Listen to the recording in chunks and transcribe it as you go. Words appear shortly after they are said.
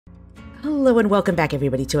Hello and welcome back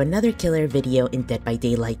everybody to another killer video in Dead by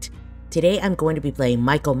Daylight. Today I'm going to be playing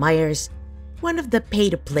Michael Myers, one of the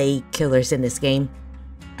pay-to-play killers in this game.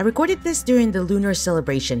 I recorded this during the Lunar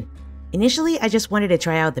Celebration. Initially I just wanted to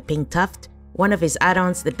try out the Pink Tuft, one of his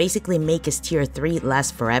add-ons that basically make his tier 3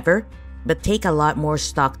 last forever, but take a lot more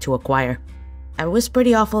stock to acquire. I was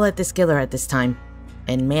pretty awful at this killer at this time,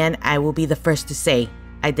 and man, I will be the first to say,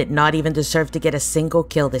 I did not even deserve to get a single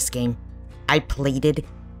kill this game. I played it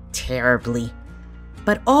terribly.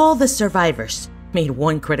 But all the survivors made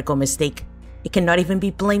one critical mistake. It cannot even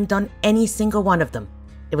be blamed on any single one of them.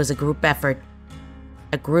 It was a group effort.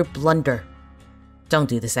 A group blunder. Don't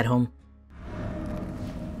do this at home.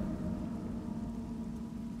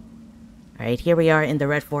 Alright, here we are in the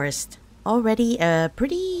Red Forest. Already a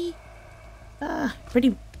pretty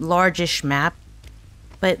largish map.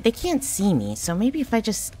 But they can't see me, so maybe if I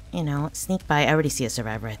just, sneak by. I already see a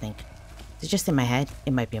survivor, I think. Is it just in my head?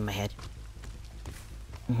 It might be in my head.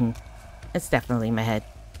 It's definitely in my head.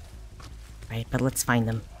 Right, but let's find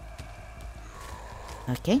them.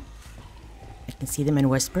 Okay. I can see them in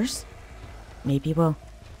whispers. Maybe we'll...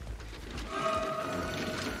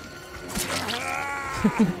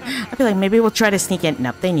 I feel like maybe we'll try to sneak in.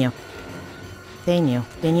 Nope, they knew. They knew.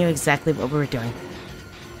 They knew exactly what we were doing.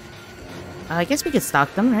 I guess we could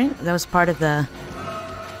stalk them, right? That was part of the...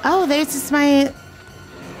 Oh, it's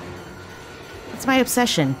my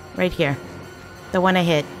obsession right here. The one I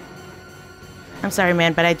hit. I'm sorry,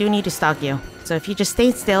 man, but I do need to stalk you. So if you just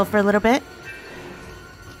stay still for a little bit.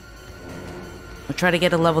 We'll try to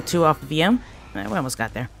get a level 2 off of you. We almost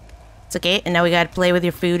got there. It's okay, and now we gotta play with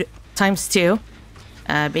your food times 2.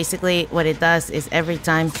 Basically, what it does is every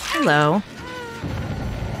time... Hello.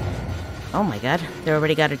 Oh my god, they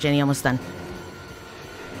already got her Genny almost done.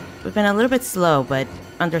 We've been a little bit slow, but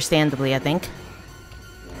understandably, I think.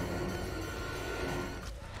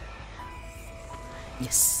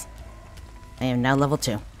 Yes. I am now level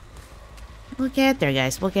 2. We'll get there,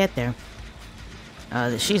 guys. We'll get there.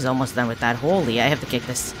 She's almost done with that. Holy, I have to kick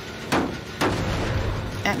this.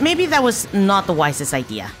 Maybe that was not the wisest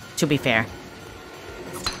idea, to be fair.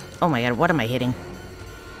 Oh my god, what am I hitting?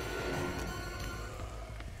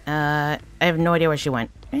 I have no idea where she went.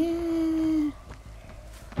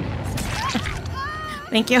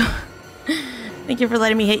 Thank you. Thank you for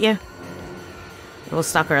letting me hit you. We'll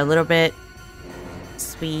stalk her a little bit.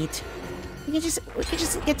 Sweet. We could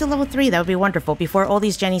just get to level 3. That would be wonderful before all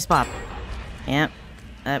these Gennys pop. Yeah.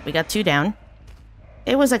 We got 2 down.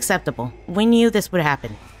 It was acceptable. We knew this would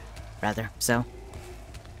happen. Rather, so.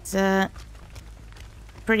 It's,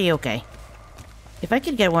 pretty okay. If I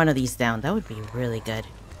could get one of these down, that would be really good.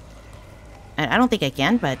 I don't think I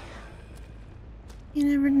can, but... You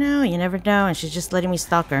never know, and she's just letting me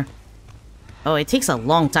stalk her. Oh, it takes a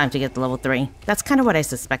long time to get to level 3. That's kind of what I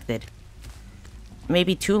suspected.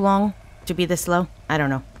 Maybe too long to be this slow? I don't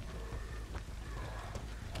know.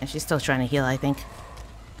 And she's still trying to heal, I think.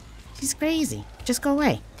 She's crazy. Just go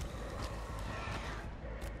away.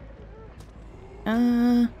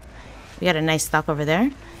 We got a nice stalk over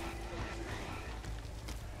there.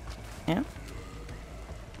 Yeah.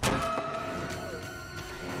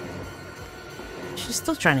 She's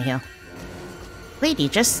still trying to heal. Lady,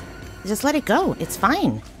 just let it go. It's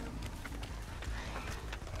fine.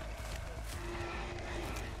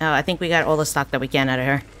 Oh, I think we got all the stock that we can out of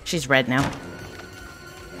her. She's red now.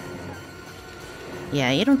 Yeah,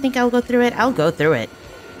 you don't think I'll go through it? I'll go through it.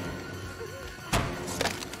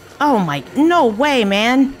 Oh my... No way,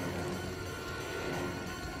 man!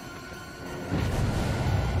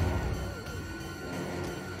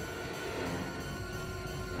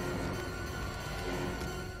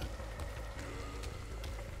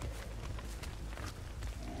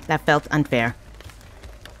 That felt unfair.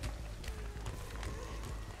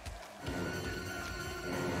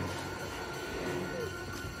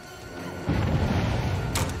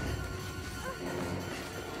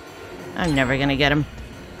 I'm never gonna get him.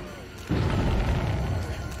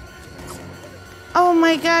 Oh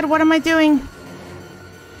my god, what am I doing?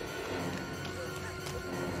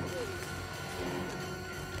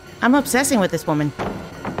 I'm obsessing with this woman.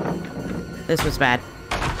 This was bad.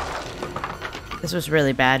 This was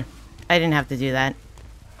really bad. I didn't have to do that.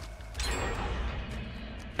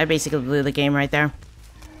 I basically blew the game right there.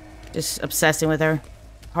 Just obsessing with her.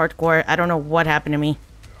 Hardcore. I don't know what happened to me.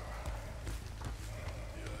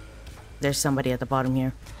 There's somebody at the bottom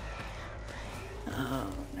here. Oh,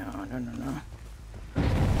 no.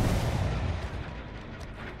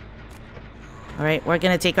 Alright, we're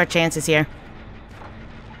gonna take our chances here.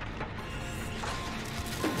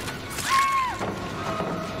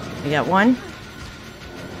 We got one.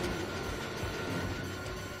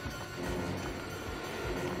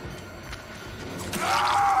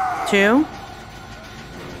 2.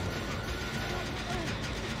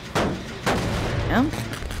 Well,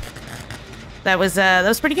 that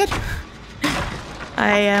was pretty good.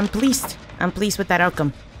 I am pleased. I'm pleased with that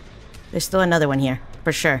outcome. There's still another one here,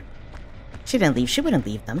 for sure. She didn't leave. She wouldn't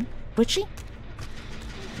leave them, would she?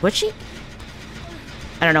 Would she?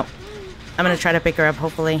 I don't know. I'm gonna try to pick her up,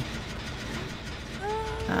 hopefully.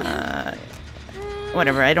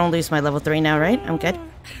 Whatever. I don't lose my level 3 now, right? I'm good.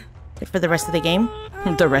 Good for the rest of the game.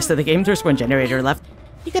 The rest of the game? There's one generator left.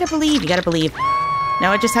 You gotta believe. You gotta believe.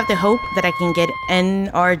 Now I just have to hope that I can get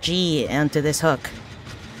NRG onto this hook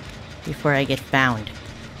before I get found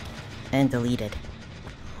and deleted.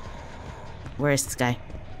 Where is this guy?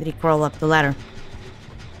 Did he crawl up the ladder?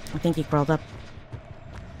 I think he crawled up.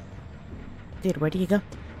 Dude, where did you go?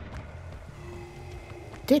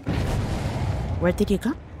 Dude, where did you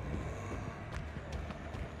go?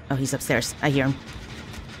 Oh, he's upstairs. I hear him.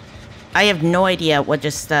 I have no idea what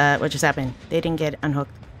just happened. They didn't get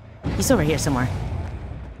unhooked. He's over here somewhere.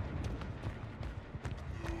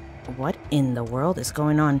 What in the world is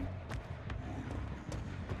going on?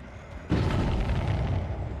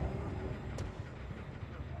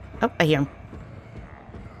 Oh, I hear him.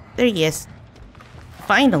 There he is.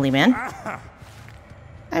 Finally, man.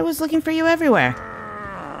 I was looking for you everywhere.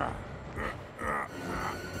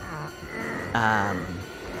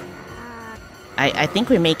 I think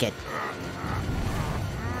we make it.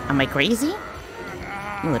 Am I crazy?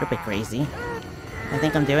 I'm a little bit crazy. I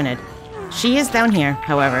think I'm doing it. She is down here,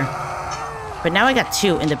 however. But now I got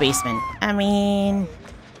 2 in the basement. I mean...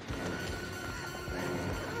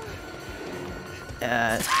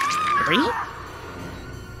 3?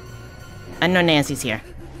 I know Nancy's here.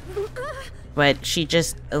 But she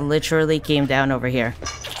just literally came down over here.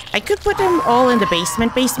 I could put them all in the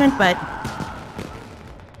basement, but...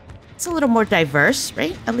 it's a little more diverse,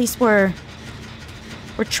 right? At least we're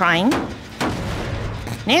trying.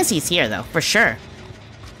 Nancy's here, though, for sure.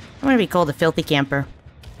 I'm gonna be called a filthy camper.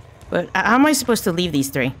 But how am I supposed to leave these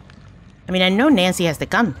 3? I mean, I know Nancy has to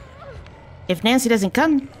come. If Nancy doesn't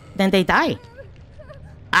come, then they die.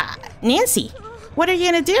 Nancy, what are you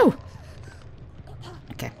gonna do?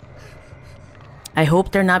 Okay. I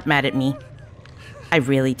hope they're not mad at me. I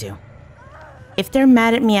really do. If they're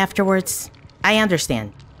mad at me afterwards, I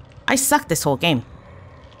understand. I suck this whole game.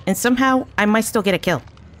 And somehow, I might still get a kill.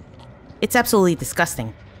 It's absolutely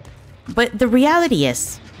disgusting. But the reality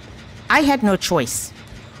is, I had no choice.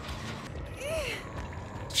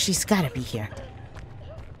 She's gotta be here.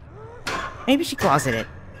 Maybe she closeted.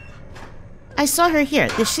 I saw her here.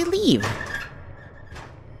 Did she leave?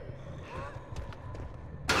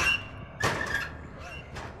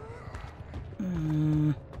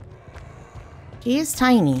 She is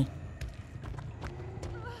tiny.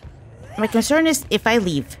 My concern is if I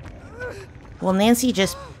leave, will Nancy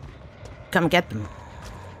just come get them?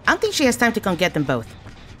 I don't think she has time to come get them both.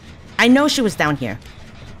 I know she was down here.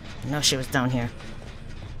 I know she was down here.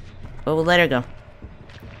 But we'll let her go.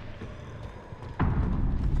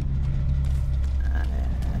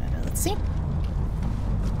 Let's see.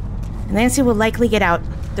 Nancy will likely get out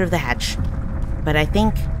through the hatch. But I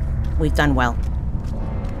think we've done well.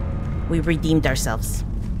 We redeemed ourselves.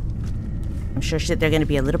 I'm sure they're going to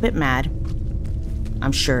be a little bit mad.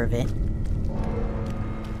 I'm sure of it.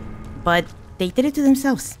 But they did it to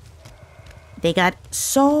themselves. They got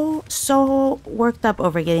so worked up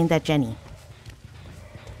over getting that Genny.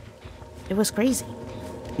 It was crazy.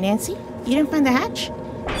 Nancy, you didn't find the hatch?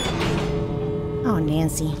 Oh,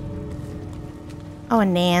 Nancy. Oh,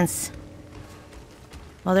 Nance.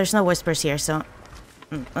 Well, there's no whispers here, so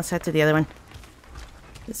let's head to the other one.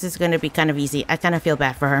 This is going to be kind of easy. I kind of feel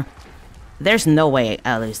bad for her. There's no way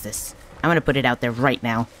I'll lose this. I'm going to put it out there right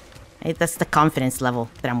now. That's the confidence level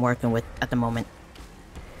that I'm working with at the moment.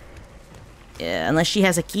 Unless she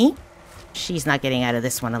has a key, she's not getting out of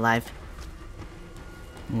this one alive.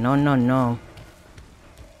 No, no, no.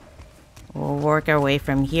 We'll work our way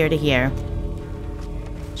from here to here.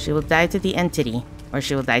 She will die to the entity, or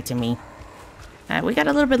she will die to me. We got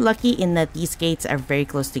a little bit lucky in that these gates are very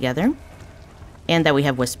close together. And that we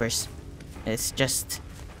have whispers. It's just...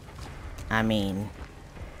 I mean...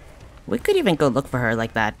 we could even go look for her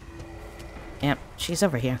like that. Yep, she's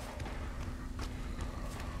over here.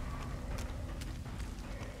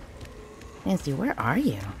 Nancy, where are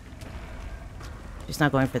you? She's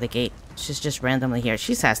not going for the gate. She's just randomly here.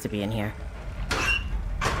 She has to be in here.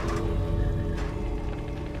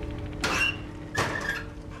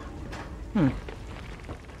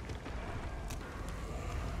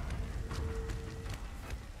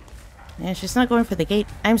 Yeah, she's not going for the gate.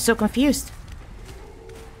 I'm so confused.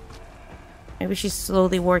 Maybe she's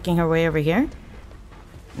slowly working her way over here?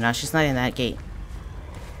 No, she's not in that gate.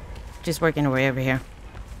 She's working her way over here.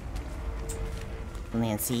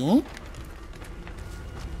 Nancy?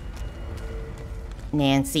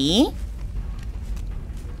 Nancy?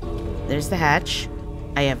 There's the hatch.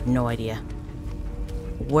 I have no idea.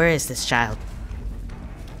 Where is this child?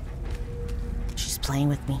 She's playing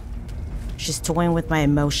with me. She's toying with my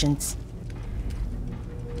emotions.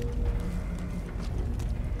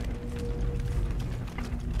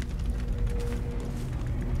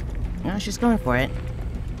 No, she's going for it.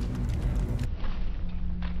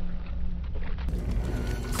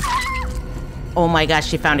 Oh my gosh,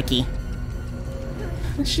 she found a key.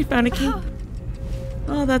 She found a key.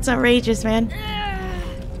 Oh, that's outrageous, man.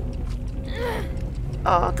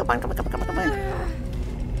 Oh, come on, come on, come on, come on, come on.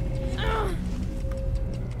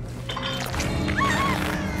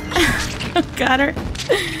 Got her.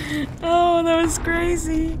 Oh, that was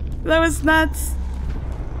crazy. That was nuts.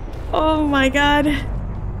 Oh my god.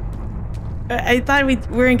 I thought we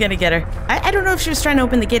weren't gonna get her. I don't know if she was trying to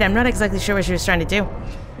open the gate. I'm not exactly sure what she was trying to do.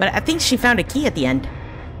 But I think she found a key at the end.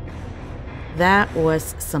 That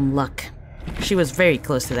was some luck. She was very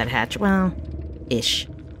close to that hatch. Well, ish.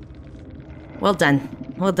 Well done.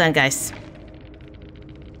 Well done, guys.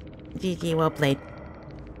 GG, well played.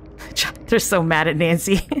 They're so mad at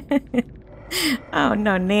Nancy. Oh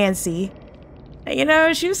no, Nancy. You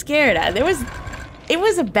know, she was scared. It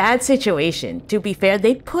was a bad situation. To be fair,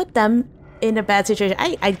 they put them in a bad situation.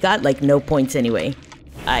 I got like no points anyway.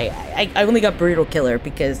 I only got brutal killer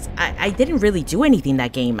because I didn't really do anything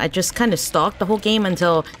that game. I just kind of stalked the whole game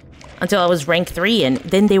until I was rank 3, and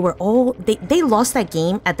then they were all they lost that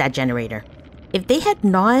game at that generator. If they had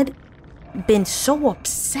not been so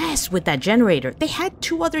obsessed with that generator, they had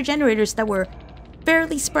 2 other generators that were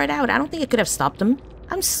fairly spread out. I don't think I could have stopped them.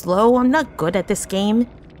 I'm slow. I'm not good at this game.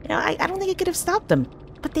 You know, I don't think I could have stopped them.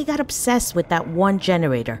 But they got obsessed with that one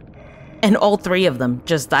generator. And all 3 of them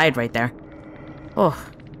just died right there. Oh,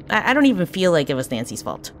 I don't even feel like it was Nancy's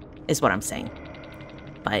fault, is what I'm saying.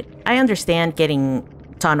 But I understand getting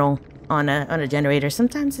tunnel on a generator.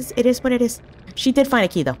 Sometimes it is what it is. She did find a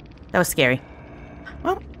key, though. That was scary.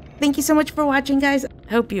 Well, thank you so much for watching, guys.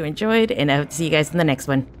 Hope you enjoyed, and I hope to see you guys in the next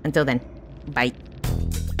one. Until then, bye.